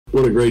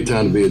What a great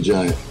time to be a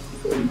Giant,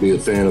 be a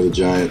fan of the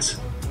Giants.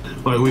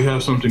 Like, we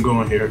have something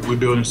going here. We're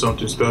building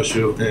something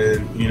special,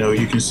 and,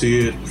 you can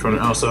see it from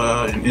the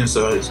outside and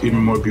inside. It's even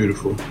more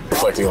beautiful.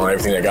 Reflecting on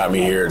everything that got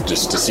me here,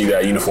 just to see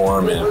that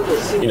uniform, and,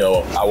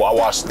 I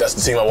watched. That's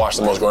the team I watched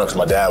the most growing up because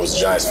my dad was a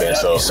Giants fan,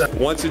 so.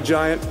 Once a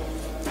Giant,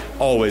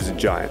 always a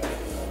Giant.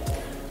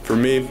 For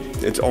me,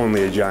 it's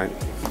only a Giant.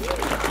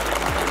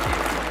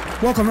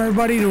 Welcome,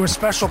 everybody, to a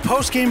special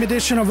post-game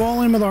edition of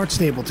All In with Art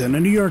Stapleton,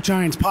 a New York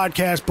Giants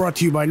podcast brought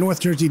to you by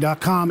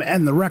NorthJersey.com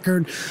and The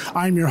Record.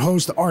 I'm your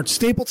host, Art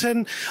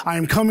Stapleton. I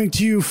am coming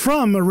to you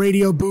from a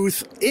radio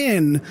booth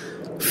in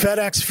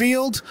FedEx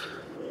Field.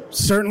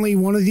 Certainly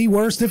one of the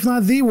worst, if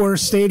not the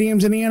worst,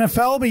 stadiums in the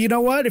NFL. But you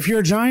know what? If you're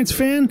a Giants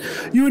fan,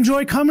 you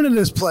enjoy coming to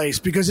this place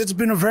because it's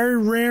been a very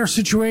rare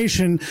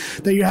situation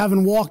that you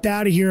haven't walked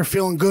out of here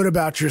feeling good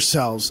about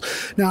yourselves.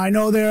 Now, I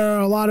know there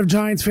are a lot of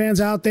Giants fans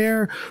out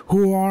there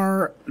who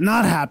are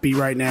not happy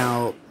right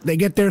now. They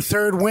get their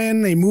third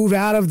win. They move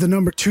out of the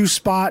number 2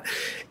 spot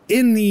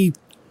in the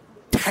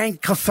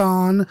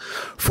tankathon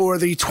for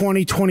the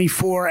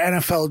 2024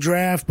 NFL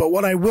draft. But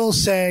what I will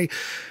say,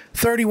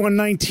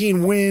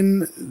 31-19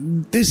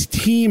 win, this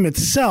team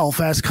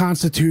itself as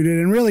constituted,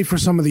 and really for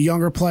some of the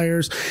younger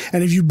players,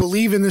 and if you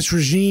believe in this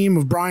regime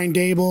of Brian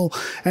Daboll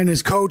and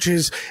his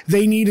coaches,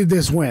 they needed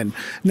this win.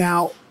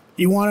 Now,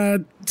 you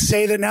want to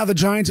say that now the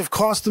Giants have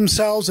cost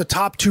themselves a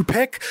top 2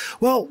 pick?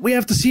 Well, we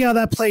have to see how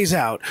that plays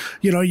out.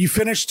 You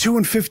finish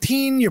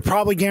 2-15, you're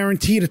probably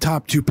guaranteed a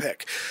top 2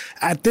 pick.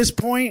 At this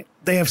point,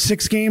 they have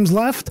 6 games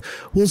left.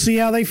 We'll see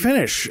how they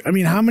finish. I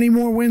mean, how many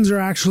more wins are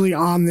actually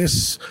on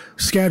this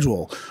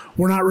schedule?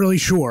 We're not really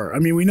sure. I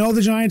mean, we know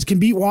the Giants can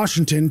beat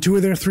Washington. 2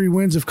 of their 3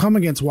 wins have come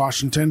against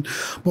Washington.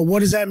 But what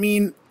does that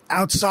mean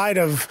outside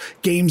of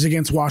games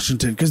against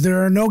Washington? Because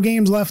there are no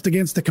games left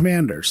against the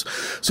Commanders.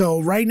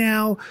 So right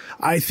now,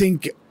 I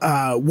think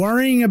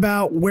worrying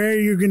about where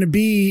you're going to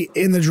be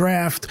in the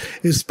draft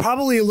is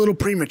probably a little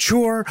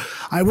premature.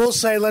 I will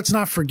say, let's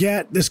not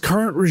forget this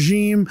current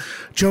regime.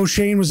 Joe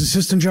Shane was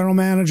assistant general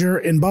manager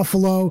in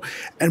Buffalo,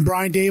 and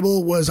Brian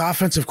Daboll was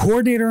offensive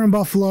coordinator in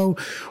Buffalo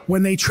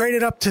when they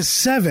traded up to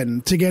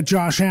 7 to get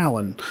Josh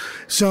Allen.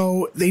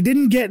 So they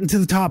didn't get into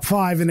the top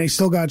 5, and they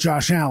still got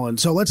Josh Allen.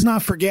 So let's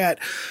not forget,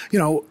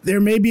 there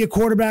may be a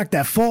quarterback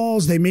that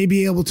falls. They may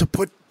be able to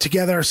put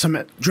together some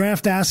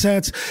draft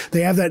assets.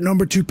 They have that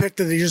number 2 pick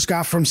that they just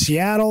got from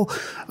Seattle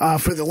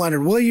for the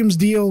Leonard Williams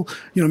deal.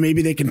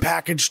 Maybe they can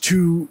package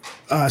 2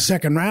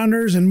 second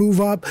rounders and move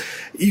up.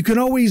 You can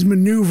always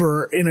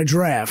maneuver in a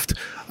draft.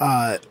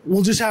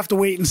 We'll just have to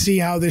wait and see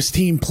how this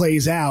team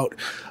plays out.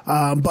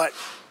 But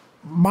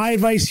my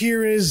advice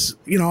here is,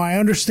 I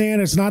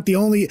understand it's not the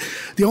only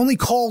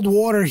cold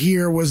water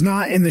here was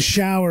not in the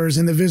showers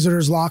in the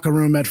visitors' locker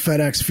room at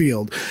FedEx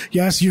Field.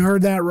 Yes, you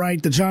heard that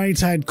right. The Giants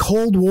had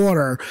cold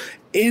water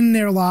in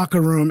their locker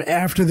room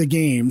after the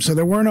game, so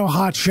there were no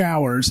hot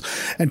showers.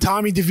 And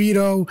Tommy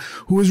DeVito,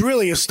 who was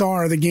really a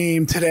star of the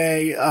game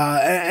today,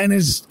 and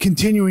is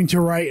continuing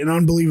to write an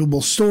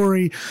unbelievable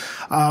story.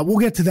 We'll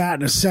get to that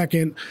in a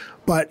second.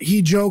 But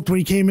he joked when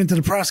he came into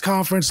the press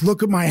conference,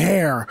 look at my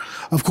hair.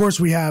 Of course,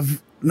 we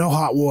have no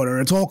hot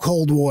water. It's all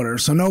cold water.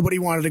 So nobody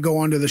wanted to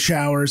go under the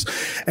showers.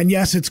 And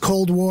yes, it's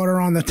cold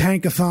water on the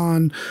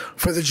tankathon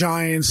for the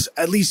Giants,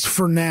 at least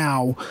for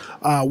now,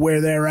 where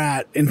they're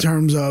at in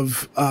terms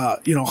of,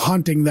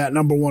 hunting that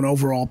number 1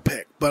 overall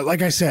pick. But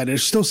like I said,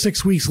 there's still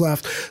 6 weeks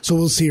left, so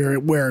we'll see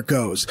where it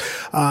goes.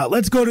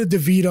 Let's go to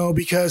DeVito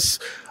because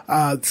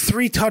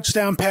 3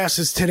 touchdown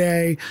passes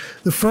today.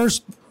 The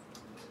first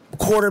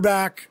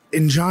quarterback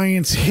in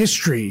Giants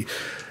history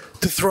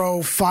to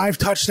throw 5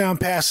 touchdown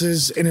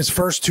passes in his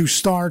first 2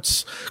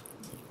 starts.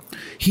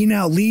 He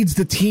now leads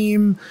the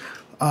team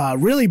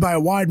really by a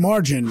wide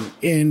margin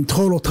in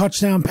total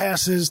touchdown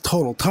passes,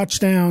 total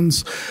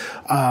touchdowns.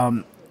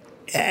 And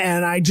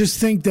I just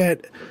think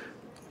that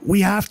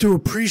we have to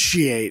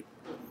appreciate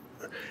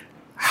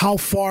how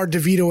far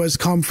DeVito has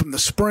come from the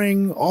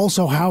spring,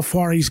 also how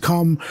far he's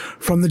come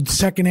from the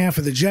second half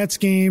of the Jets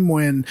game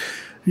when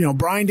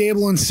Brian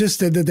Daboll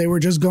insisted that they were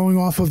just going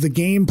off of the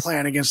game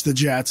plan against the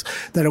Jets,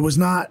 that it was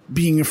not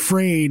being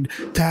afraid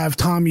to have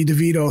Tommy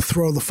DeVito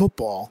throw the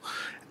football.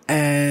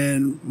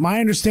 And my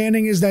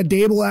understanding is that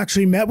Daboll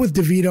actually met with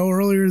DeVito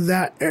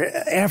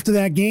after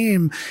that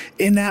game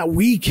in that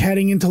week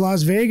heading into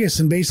Las Vegas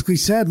and basically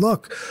said,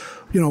 look,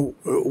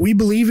 we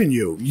believe in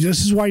you.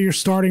 This is why you're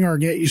starting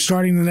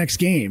the next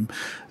game.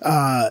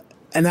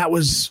 And that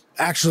was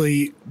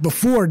actually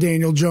before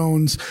Daniel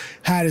Jones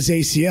had his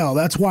ACL.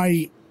 That's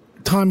why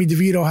Tommy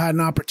DeVito had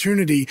an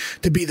opportunity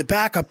to be the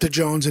backup to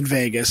Jones in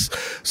Vegas.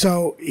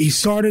 So he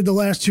started the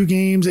last 2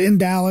 games in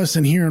Dallas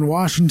and here in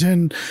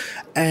Washington.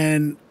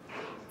 And,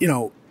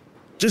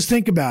 just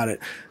think about it.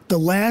 The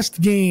last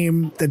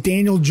game that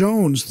Daniel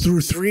Jones threw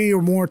 3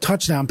 or more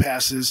touchdown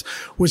passes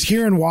was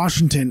here in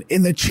Washington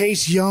in the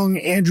Chase Young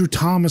Andrew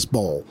Thomas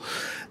Bowl.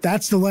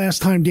 That's the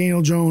last time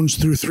Daniel Jones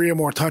threw 3 or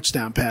more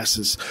touchdown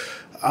passes.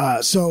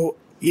 So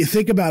you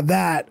think about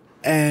that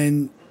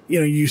and,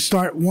 you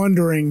start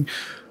wondering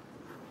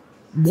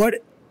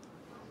what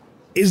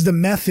is the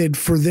method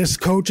for this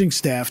coaching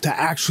staff to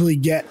actually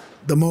get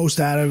the most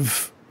out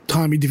of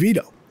Tommy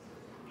DeVito.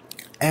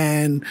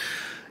 And,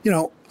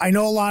 I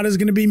know a lot is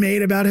going to be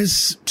made about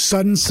his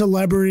sudden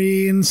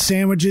celebrity and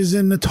sandwiches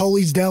in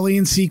Natoli's Deli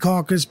and Sea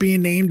Caucus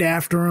being named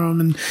after him,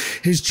 and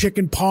his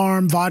chicken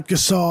parm vodka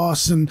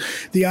sauce, and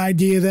the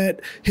idea that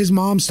his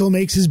mom still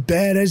makes his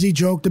bed, as he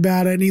joked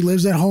about it, and he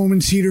lives at home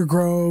in Cedar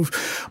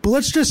Grove. But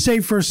let's just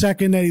say for a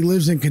second that he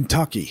lives in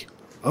Kentucky.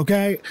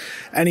 Okay.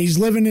 And he's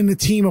living in the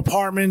team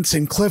apartments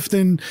in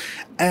Clifton,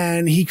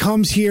 and he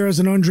comes here as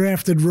an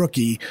undrafted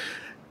rookie.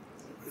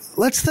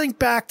 Let's think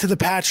back to the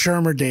Pat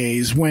Shurmur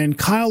days when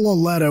Kyle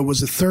Lauletta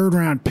was a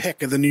 3rd-round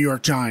pick of the New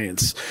York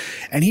Giants,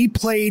 and he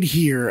played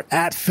here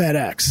at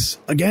FedEx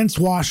against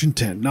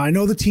Washington. Now, I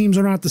know the teams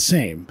are not the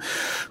same.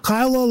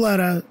 Kyle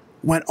Lauletta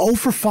went 0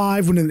 for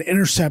 5 with an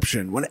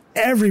interception when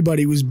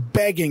everybody was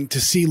begging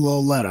to see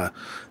Lauletta.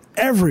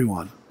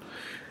 Everyone.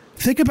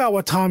 Think about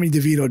what Tommy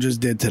DeVito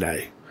just did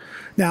today.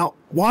 Now,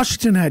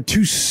 Washington had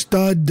 2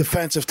 stud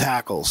defensive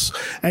tackles,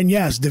 and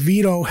yes,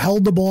 DeVito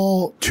held the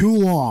ball too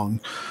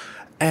long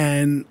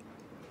and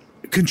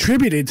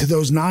contributed to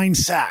those 9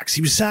 sacks.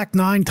 He was sacked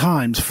 9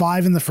 times,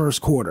 5 in the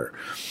first quarter.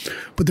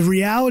 But the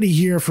reality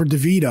here for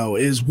DeVito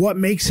is what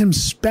makes him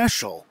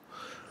special.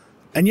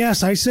 And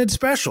yes, I said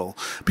special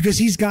because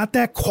he's got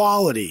that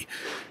quality.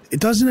 It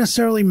doesn't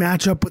necessarily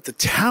match up with the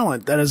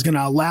talent that is going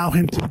to allow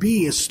him to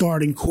be a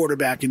starting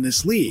quarterback in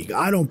this league.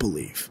 I don't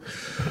believe.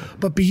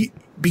 But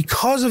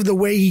because of the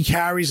way he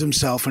carries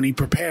himself and he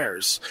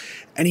prepares,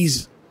 and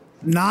he's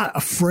not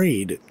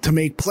afraid to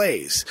make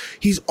plays.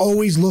 He's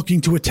always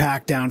looking to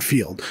attack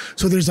downfield.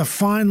 So there's a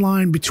fine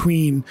line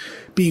between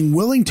being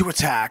willing to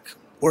attack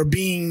or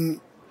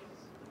being,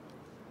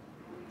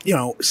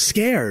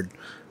 scared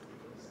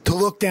to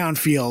look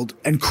downfield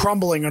and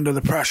crumbling under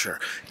the pressure.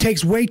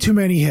 Takes way too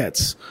many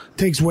hits.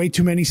 Takes way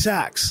too many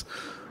sacks.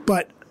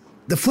 But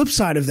the flip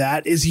side of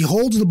that is he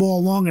holds the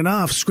ball long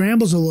enough,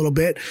 scrambles a little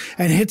bit,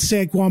 and hits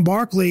Saquon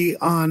Barkley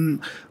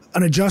on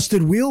an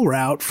adjusted wheel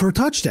route for a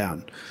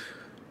touchdown.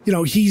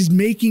 He's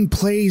making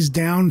plays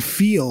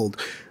downfield.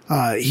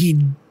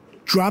 He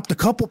dropped a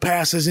couple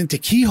passes into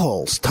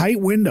keyholes,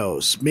 tight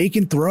windows,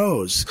 making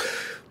throws,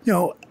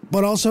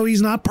 but also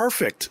he's not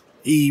perfect.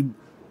 He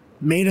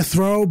made a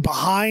throw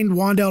behind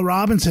Wan'Dale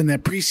Robinson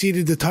that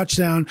preceded the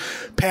touchdown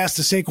pass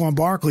to Saquon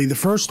Barkley, the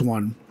first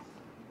one.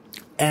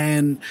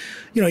 And,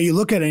 you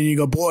look at it and you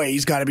go, boy,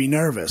 he's got to be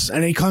nervous.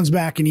 And he comes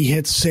back and he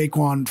hits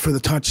Saquon for the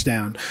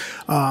touchdown.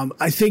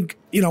 I think,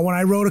 when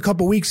I wrote a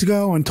couple weeks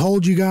ago and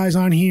told you guys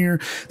on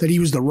here that he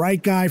was the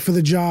right guy for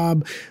the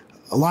job,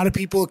 a lot of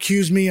people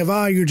accused me of,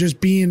 you're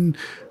just being,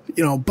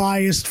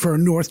 biased for a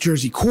North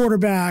Jersey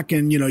quarterback.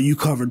 And, you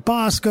covered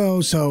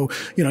Bosco. So,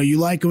 you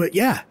like it.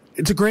 Yeah.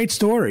 It's a great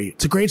story.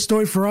 It's a great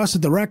story for us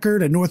at The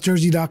Record at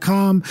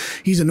NorthJersey.com.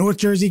 He's a North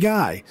Jersey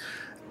guy.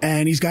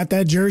 And he's got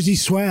that Jersey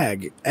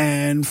swag.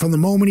 And from the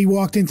moment he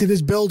walked into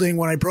this building,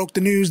 when I broke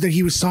the news that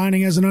he was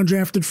signing as an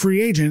undrafted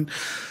free agent,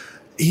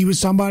 he was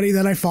somebody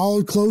that I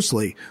followed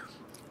closely.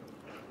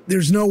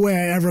 There's no way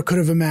I ever could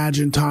have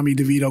imagined Tommy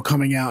DeVito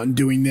coming out and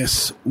doing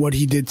what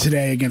he did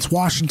today against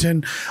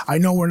Washington. I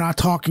know we're not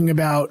talking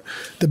about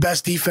the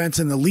best defense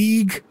in the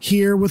league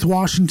here with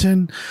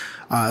Washington.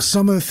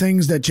 Some of the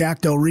things that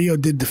Jack Del Rio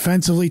did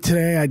defensively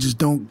today, I just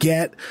don't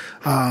get.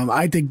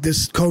 I think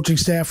this coaching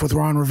staff with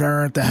Ron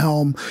Rivera at the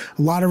helm,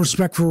 a lot of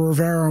respect for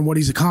Rivera and what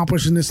he's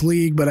accomplished in this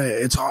league, but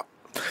it's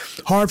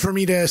hard for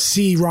me to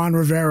see Ron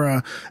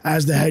Rivera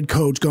as the head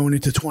coach going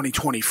into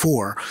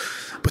 2024.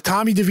 But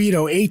Tommy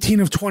DeVito, 18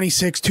 of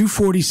 26,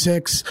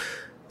 246,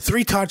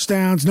 3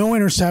 touchdowns, no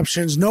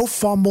interceptions, no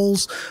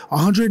fumbles,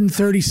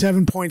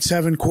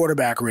 137.7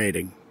 quarterback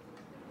rating.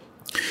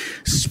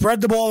 Spread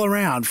the ball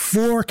around,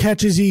 4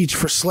 catches each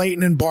for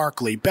Slayton and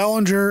Barkley.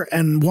 Bellinger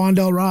and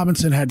Wan'Dale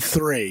Robinson had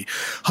 3.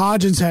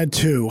 Hodgins had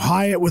 2.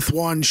 Hyatt with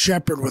 1.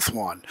 Shepard with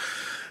 1.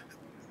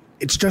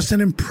 It's just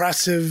an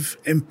impressive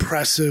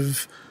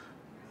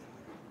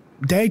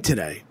day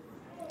today.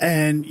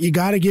 And you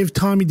got to give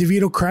Tommy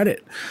DeVito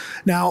credit.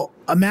 Now,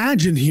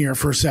 imagine here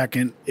for a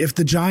second if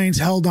the Giants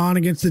held on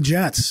against the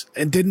Jets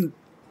and didn't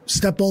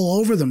step all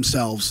over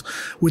themselves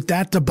with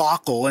that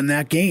debacle in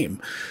that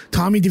game.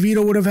 Tommy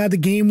DeVito would have had the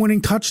game-winning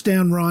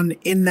touchdown run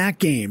in that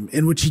game,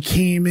 in which he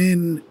came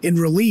in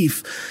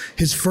relief,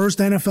 his first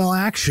NFL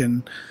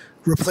action,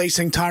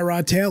 replacing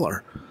Tyrod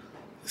Taylor.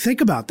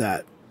 Think about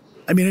that.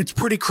 I mean, it's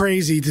pretty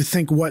crazy to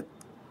think what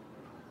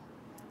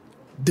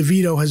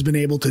DeVito has been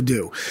able to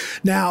do.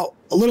 Now,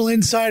 a little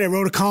insight. I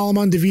wrote a column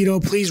on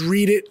DeVito. Please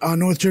read it on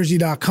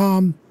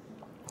NorthJersey.com.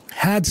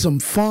 Had some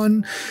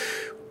fun.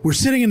 We're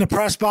sitting in the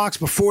press box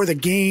before the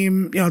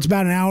game. It's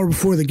about an hour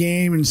before the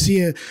game, and see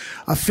a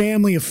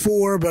family of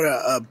 4,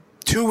 but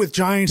 2 with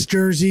Giants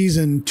jerseys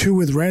and 2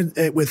 with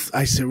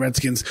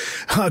Redskins,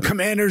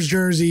 Commanders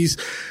jerseys.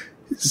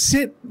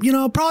 Sit,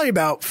 probably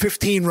about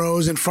 15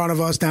 rows in front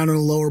of us down in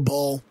the lower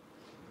bowl.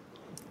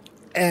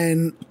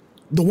 And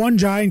the one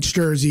Giants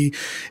jersey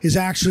is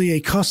actually a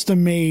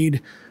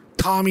custom-made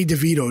Tommy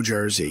DeVito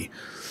jersey,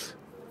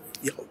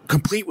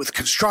 complete with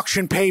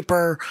construction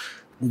paper,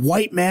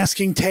 white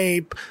masking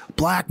tape,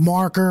 black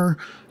marker,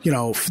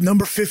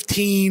 number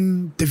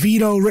 15,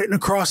 DeVito written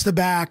across the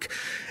back.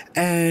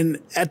 And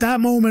at that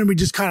moment, we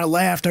just kind of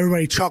laughed.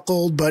 Everybody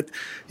chuckled. But,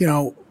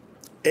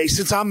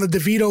 since I'm the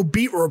DeVito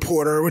beat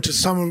reporter, which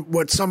is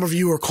what some of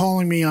you are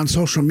calling me on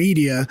social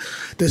media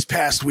this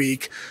past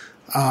week,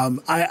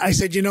 I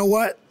said, you know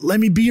what? Let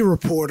me be a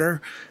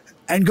reporter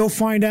and go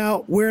find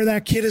out where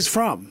that kid is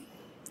from.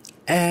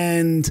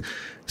 And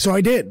so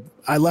I did.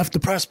 I left the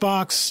press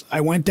box.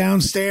 I went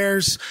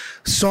downstairs,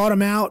 sought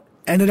him out,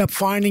 ended up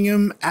finding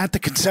him at the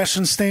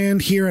concession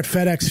stand here at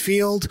FedEx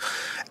Field.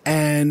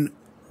 And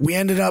we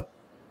ended up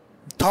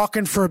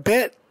talking for a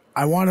bit.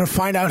 I wanted to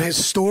find out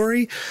his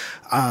story.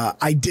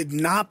 I did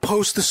not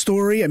post the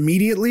story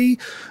immediately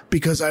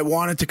because I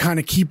wanted to kind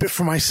of keep it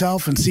for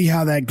myself and see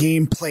how that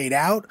game played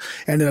out.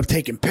 Ended up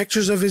taking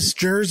pictures of his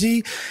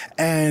jersey,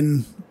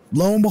 and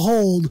lo and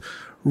behold,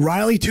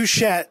 Riley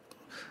Touchette,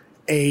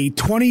 a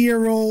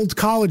 20-year-old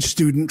college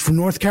student from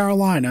North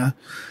Carolina,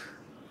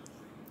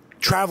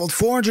 traveled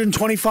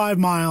 425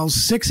 miles,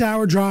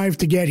 6-hour drive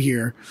to get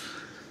here.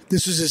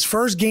 This was his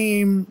first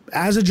game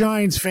as a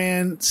Giants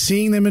fan,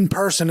 seeing them in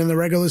person in the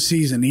regular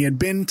season. He had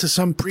been to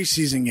some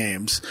preseason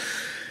games.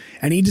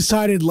 And he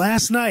decided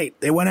last night,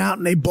 they went out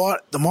and they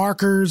bought the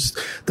markers,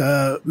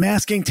 the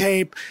masking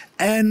tape,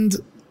 and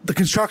the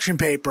construction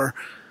paper.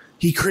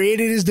 He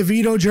created his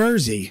DeVito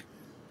jersey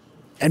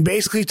and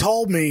basically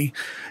told me,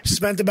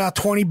 spent about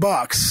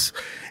 $20.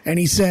 And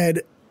he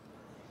said,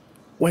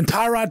 when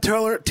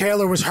Tyrod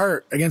Taylor was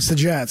hurt against the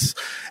Jets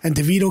and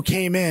DeVito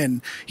came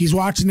in, he's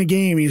watching the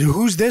game. He's,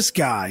 who's this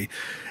guy?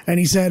 And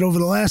he said, over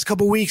the last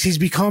couple of weeks, he's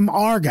become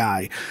our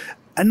guy.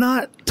 And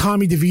not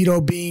Tommy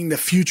DeVito being the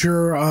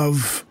future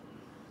of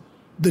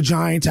the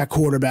Giants at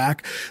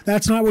quarterback.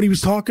 That's not what he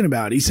was talking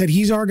about. He said,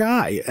 he's our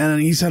guy.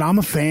 And he said, I'm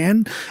a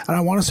fan and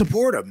I want to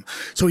support him.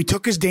 So he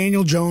took his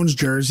Daniel Jones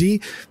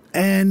jersey,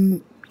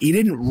 and he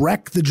didn't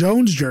wreck the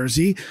Jones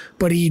jersey,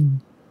 but he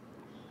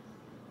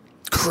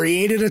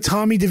created a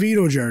Tommy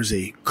DeVito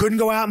jersey. Couldn't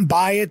go out and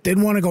buy it.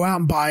 Didn't want to go out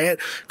and buy it.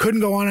 Couldn't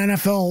go on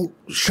NFL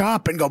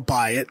Shop and go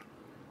buy it.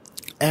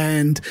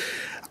 And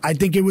I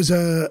think it was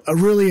a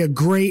really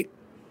great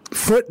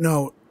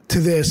footnote to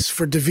this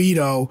for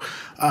DeVito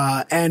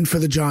and for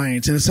the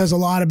Giants. And it says a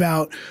lot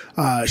about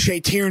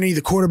Shea Tierney,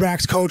 the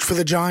quarterback's coach for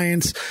the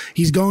Giants.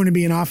 He's going to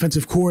be an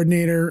offensive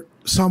coordinator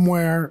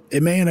somewhere.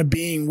 It may end up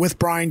being with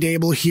Brian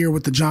Daboll here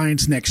with the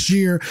Giants next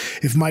year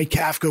if Mike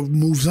Kafka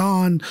moves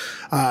on.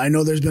 I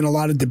know there's been a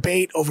lot of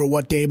debate over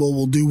what Daboll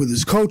will do with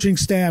his coaching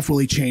staff. Will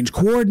he change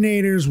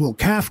coordinators? Will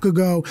Kafka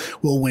go?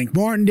 Will Wink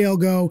Martindale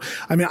go?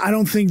 I mean, I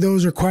don't think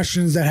those are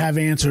questions that have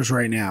answers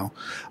right now.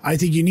 I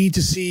think you need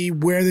to see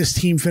where this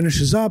team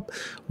finishes up,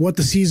 what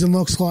the season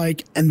looks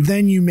like, and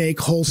then you make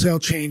wholesale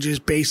changes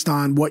based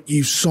on what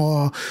you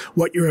saw,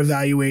 what your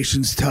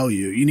evaluations tell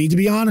you. You need to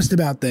be honest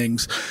about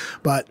things,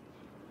 but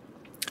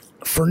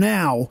for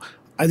now,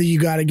 I think you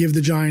got to give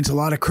the Giants a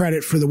lot of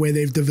credit for the way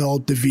they've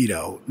developed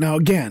DeVito. Now,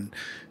 again,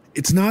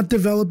 it's not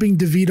developing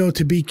DeVito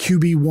to be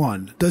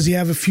QB1. Does he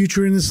have a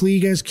future in this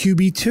league as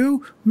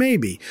QB2?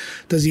 Maybe.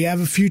 Does he have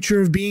a future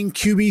of being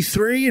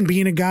QB3 and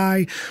being a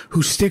guy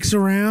who sticks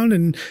around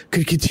and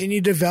could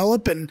continue to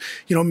develop and,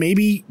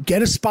 maybe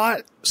get a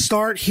spot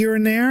start here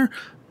and there?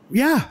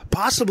 Yeah,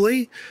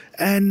 possibly.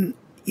 And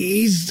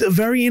he's a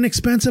very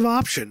inexpensive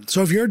option.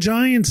 So if you're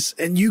Giants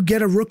and you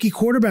get a rookie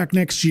quarterback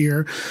next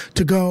year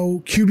to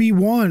go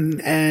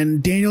QB1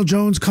 and Daniel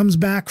Jones comes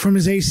back from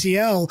his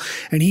ACL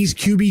and he's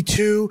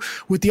QB2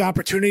 with the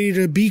opportunity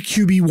to be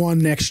QB1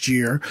 next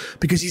year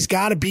because he's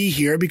got to be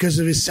here because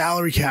of his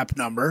salary cap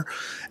number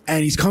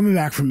and he's coming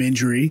back from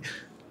injury,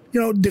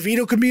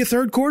 DeVito could be a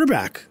third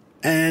quarterback.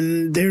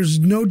 And there's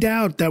no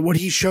doubt that what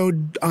he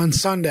showed on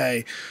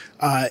Sunday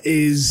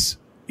is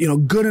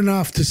good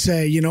enough to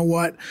say, you know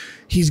what,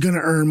 he's going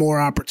to earn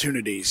more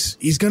opportunities.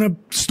 He's going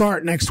to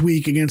start next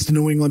week against the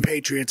New England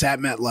Patriots at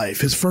MetLife.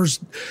 His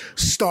first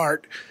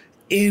start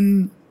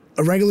in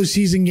a regular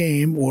season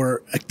game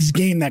or a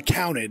game that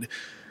counted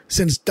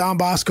since Don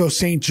Bosco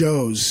St.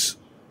 Joe's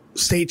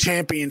state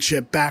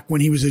championship back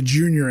when he was a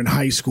junior in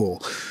high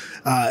school.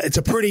 It's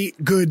a pretty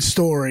good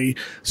story,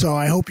 so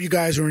I hope you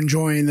guys are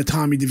enjoying the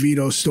Tommy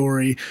DeVito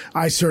story.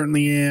 I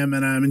certainly am,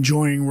 and I'm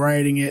enjoying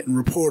writing it and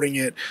reporting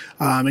it.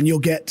 And you'll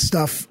get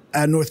stuff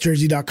at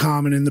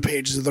NorthJersey.com and in the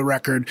pages of the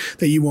Record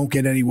that you won't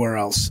get anywhere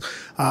else.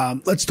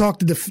 Let's talk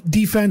to the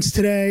defense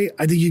today.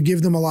 I think you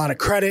give them a lot of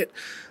credit.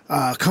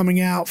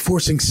 Coming out,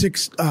 forcing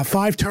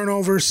 5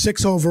 turnovers,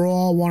 6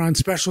 overall, 1 on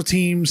special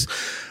teams.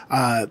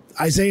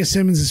 Isaiah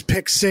Simmons'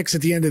 pick 6 at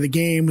the end of the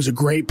game was a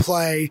great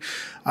play.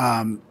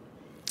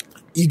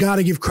 You got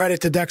to give credit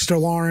to Dexter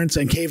Lawrence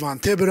and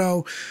Kayvon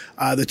Thibodeau.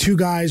 The two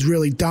guys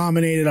really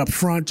dominated up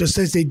front, just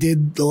as they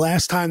did the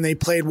last time they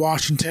played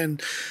Washington.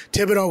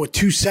 Thibodeau with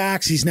 2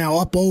 sacks. He's now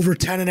up over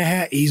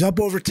 10.5. He's up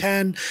over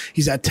 10.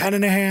 He's at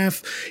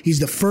 10.5. He's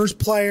the first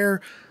player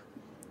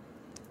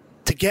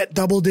to get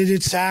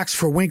double-digit sacks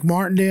for Wink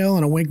Martindale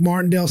in a Wink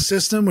Martindale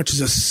system, which is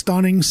a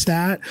stunning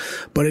stat,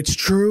 but it's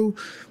true.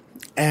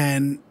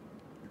 And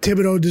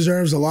Thibodeau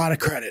deserves a lot of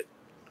credit.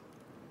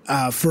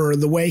 for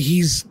the way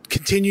he's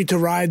continued to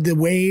ride the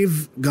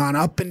wave, gone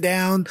up and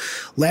down.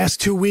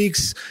 Last 2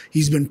 weeks,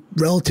 he's been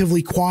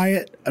relatively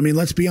quiet. I mean,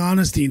 let's be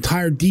honest, the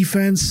entire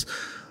defense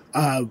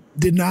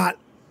did not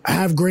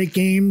have great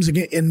games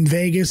in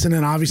Vegas, and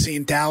then obviously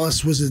in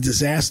Dallas was a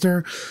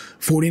disaster.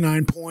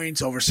 49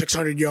 points, over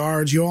 600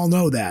 yards. You all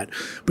know that.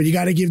 But you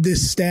got to give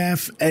this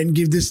staff and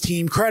give this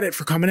team credit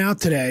for coming out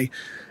today.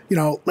 You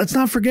know, let's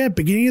not forget,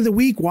 beginning of the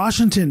week,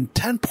 Washington,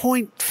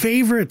 10-point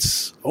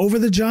favorites over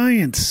the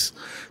Giants.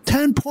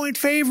 10-point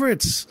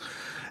favorites.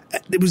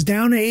 It was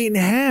down to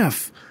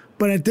 8.5.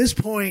 But at this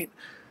point,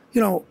 you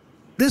know,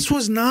 this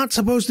was not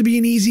supposed to be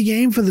an easy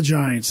game for the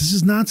Giants. This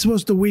is not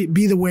supposed to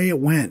be the way it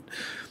went.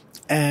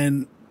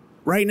 And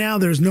right now,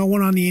 there's no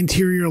one on the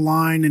interior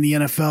line in the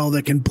NFL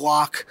that can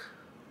block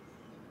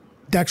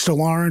Dexter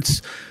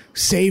Lawrence,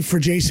 save for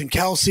Jason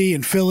Kelce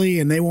in Philly,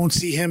 and they won't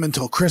see him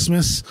until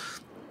Christmas.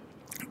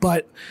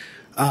 But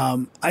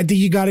I think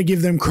you got to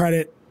give them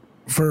credit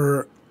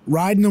for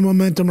riding the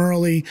momentum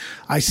early.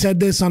 I said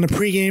this on the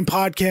pregame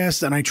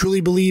podcast, and I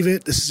truly believe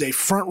it. This is a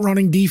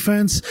front-running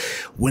defense.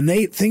 When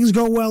things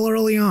go well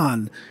early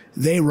on,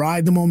 they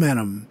ride the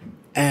momentum.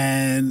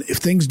 And if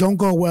things don't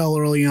go well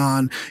early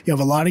on, you have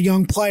a lot of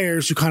young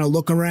players who kind of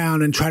look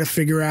around and try to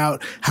figure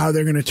out how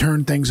they're going to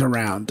turn things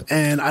around.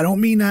 And I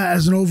don't mean that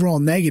as an overall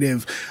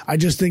negative. I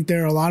just think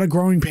there are a lot of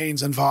growing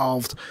pains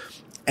involved.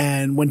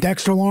 And when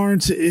Dexter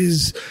Lawrence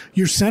is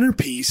your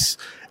centerpiece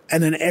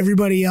and then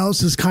everybody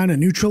else is kind of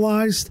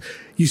neutralized,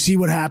 you see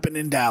what happened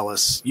in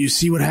Dallas. You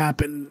see what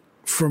happened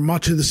for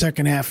much of the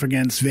second half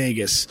against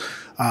Vegas.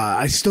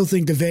 I still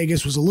think the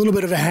Vegas was a little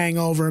bit of a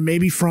hangover,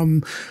 maybe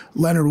from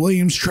Leonard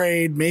Williams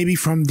trade, maybe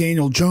from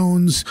Daniel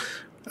Jones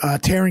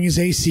tearing his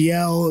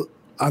ACL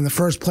on the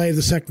first play of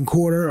the second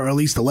quarter, or at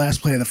least the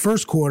last play of the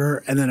first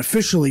quarter, and then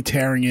officially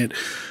tearing it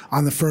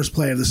on the first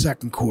play of the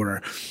second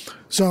quarter.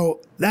 So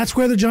that's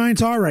where the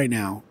Giants are right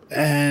now.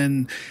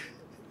 And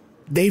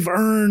they've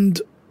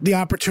earned the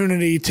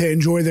opportunity to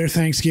enjoy their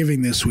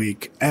Thanksgiving this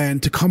week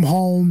and to come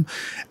home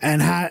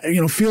and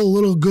feel a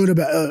little good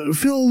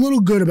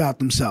about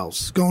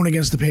themselves going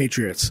against the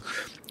Patriots.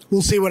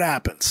 We'll see what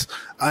happens.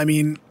 I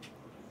mean,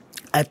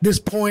 at this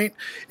point,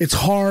 it's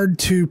hard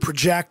to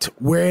project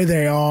where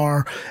they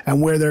are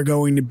and where they're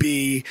going to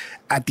be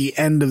at the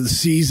end of the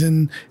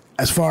season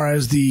as far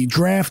as the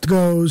draft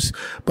goes,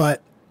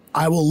 but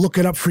I will look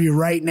it up for you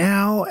right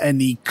now. And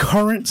the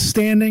current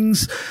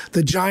standings,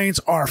 the Giants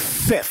are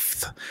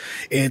 5th.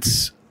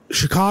 It's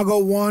Chicago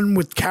 1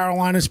 with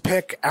Carolina's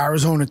pick,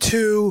 Arizona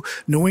 2,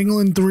 New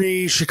England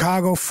 3,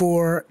 Chicago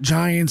 4,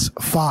 Giants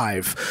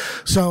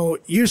 5. So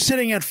you're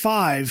sitting at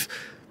 5.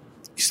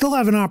 You still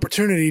have an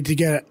opportunity to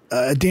get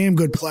a damn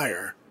good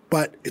player,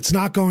 but it's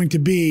not going to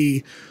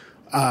be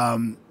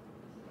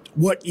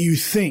what you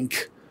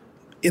think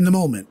in the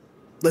moment.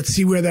 Let's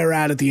see where they're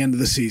at the end of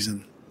the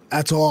season.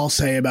 That's all I'll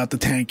say about the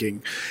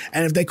tanking.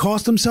 And if they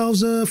cost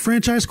themselves a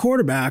franchise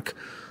quarterback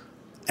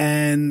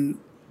and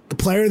the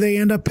player they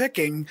end up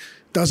picking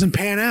doesn't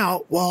pan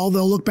out, well,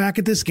 they'll look back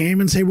at this game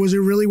and say, was it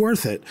really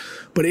worth it?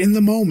 But in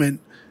the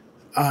moment,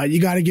 you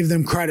got to give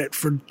them credit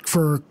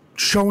for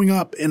showing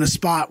up in a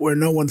spot where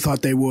no one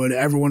thought they would.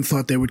 Everyone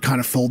thought they would kind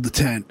of fold the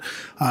tent.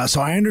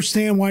 So I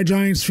understand why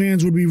Giants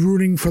fans would be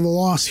rooting for the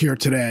loss here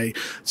today.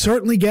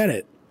 Certainly get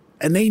it.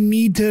 And they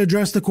need to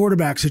address the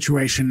quarterback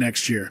situation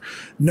next year.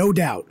 No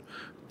doubt.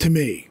 To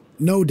me.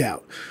 No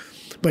doubt.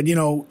 But,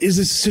 is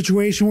this a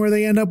situation where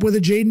they end up with a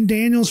Jaden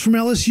Daniels from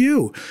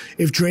LSU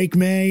if Drake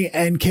May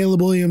and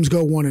Caleb Williams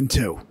go 1 and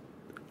 2?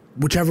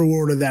 Whichever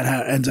order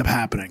that ends up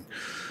happening.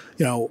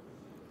 We'll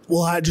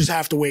just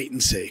have to wait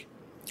and see.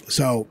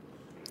 So,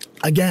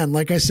 again,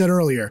 like I said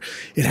earlier,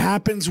 it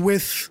happens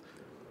with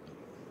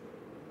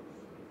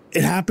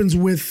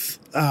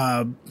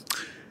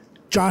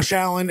Josh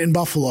Allen in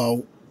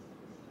Buffalo.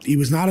 He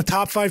was not a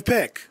top 5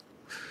 pick.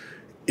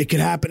 It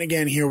could happen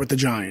again here with the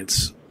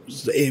Giants.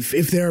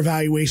 If their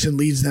evaluation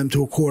leads them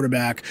to a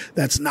quarterback,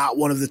 that's not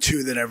one of the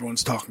two that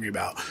everyone's talking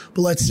about.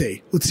 But let's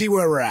see. Let's see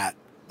where we're at.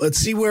 Let's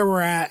see where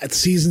we're at the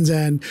season's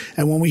end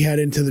and when we head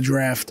into the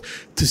draft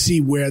to see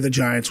where the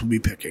Giants will be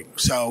picking.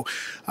 So,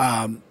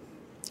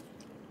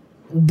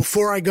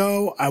 before I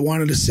go, I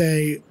wanted to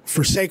say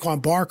for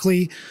Saquon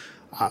Barkley,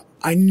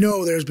 I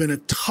know there's been a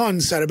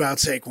ton said about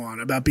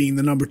Saquon, about being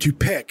the number 2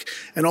 pick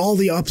and all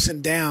the ups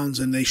and downs,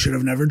 and they should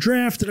have never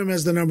drafted him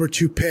as the number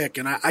 2 pick.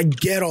 And I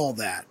get all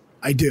that.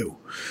 I do.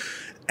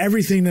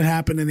 Everything that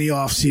happened in the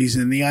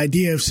offseason, the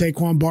idea of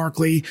Saquon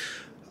Barkley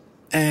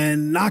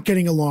and not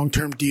getting a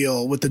long-term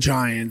deal with the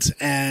Giants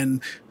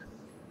and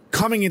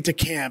coming into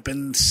camp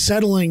and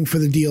settling for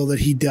the deal that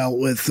he dealt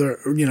with,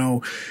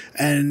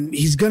 and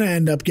he's going to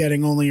end up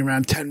getting only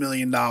around $10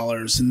 million.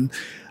 And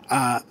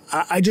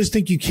I just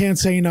think you can't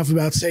say enough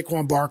about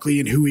Saquon Barkley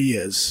and who he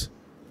is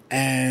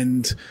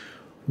and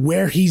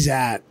where he's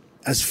at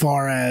as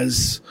far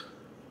as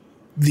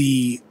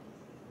the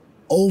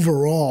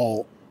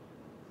overall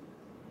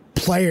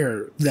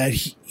player that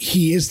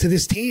he is to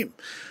this team.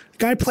 The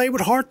guy played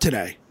with heart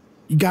today.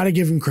 You got to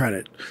give him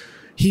credit.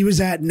 He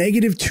was at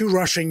 -2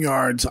 rushing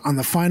yards on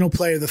the final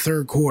play of the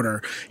third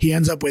quarter. He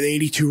ends up with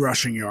 82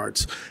 rushing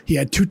yards. He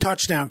had 2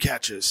 touchdown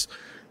catches.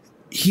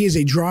 He is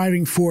a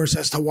driving force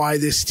as to why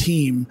this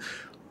team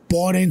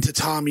bought into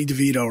Tommy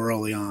DeVito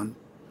early on.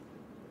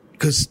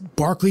 Because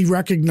Barkley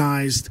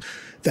recognized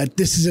that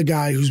this is a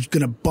guy who's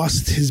going to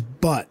bust his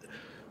butt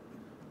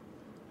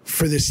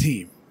for this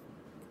team.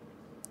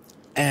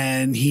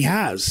 And he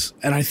has.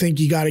 And I think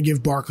you got to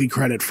give Barkley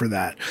credit for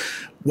that.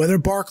 Whether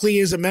Barkley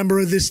is a member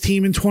of this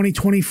team in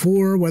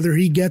 2024, whether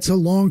he gets a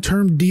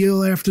long-term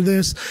deal after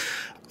this,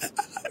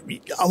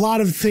 a lot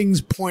of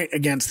things point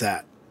against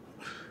that.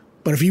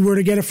 But if he were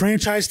to get a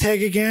franchise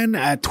tag again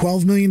at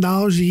 $12 million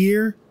a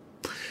year,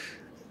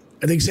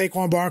 I think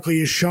Saquon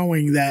Barkley is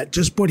showing that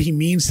just what he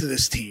means to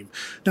this team.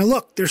 Now,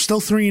 look, they're still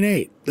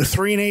 3-8. They're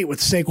 3-8 with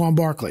Saquon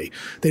Barkley.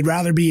 They'd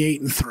rather be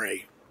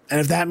 8-3. And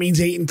if that means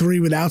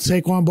 8-3 without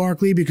Saquon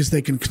Barkley because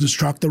they can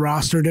construct the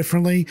roster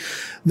differently,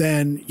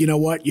 then you know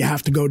what? You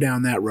have to go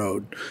down that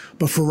road.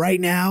 But for right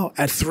now,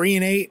 at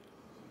 3-8,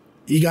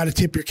 you got to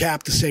tip your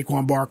cap to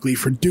Saquon Barkley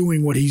for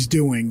doing what he's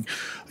doing.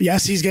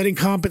 Yes, he's getting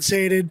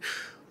compensated,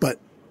 but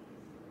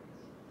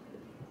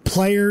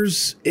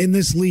players in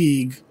this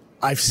league,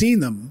 I've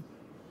seen them,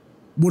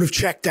 would have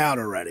checked out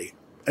already.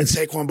 And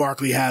Saquon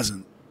Barkley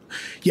hasn't.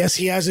 Yes,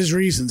 he has his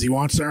reasons. He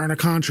wants to earn a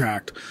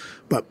contract.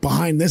 But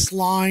behind this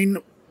line,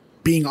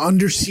 being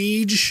under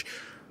siege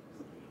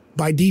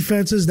by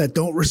defenses that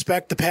don't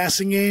respect the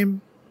passing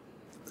game,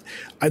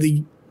 I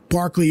think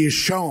Barkley has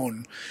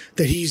shown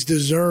that he's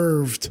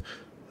deserved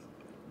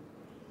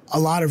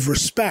a lot of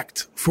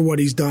respect for what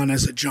he's done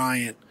as a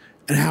Giant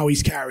and how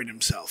he's carried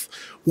himself.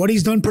 What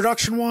he's done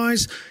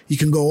production-wise, you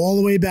can go all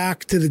the way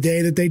back to the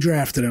day that they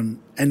drafted him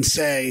and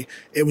say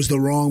it was the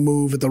wrong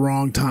move at the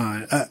wrong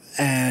time.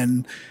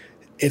 And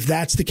if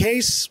that's the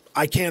case,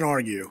 I can't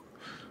argue.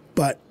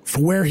 But for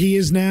where he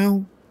is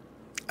now,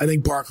 I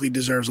think Barkley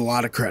deserves a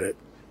lot of credit.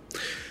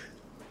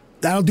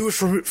 That'll do it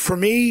for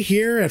me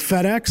here at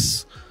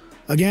FedEx.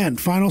 Again,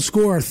 final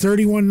score,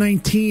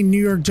 31-19.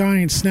 New York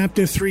Giants snapped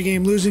their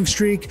 3-game losing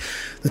streak.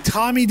 The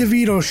Tommy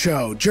DeVito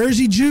Show.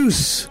 Jersey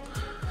Juice.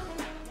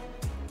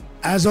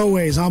 As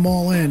always, I'm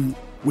all in.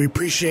 We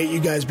appreciate you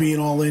guys being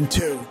all in,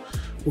 too.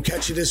 We'll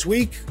catch you this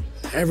week.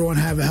 Everyone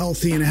have a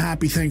healthy and a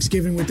happy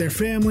Thanksgiving with their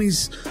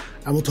families,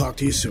 and we'll talk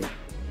to you soon.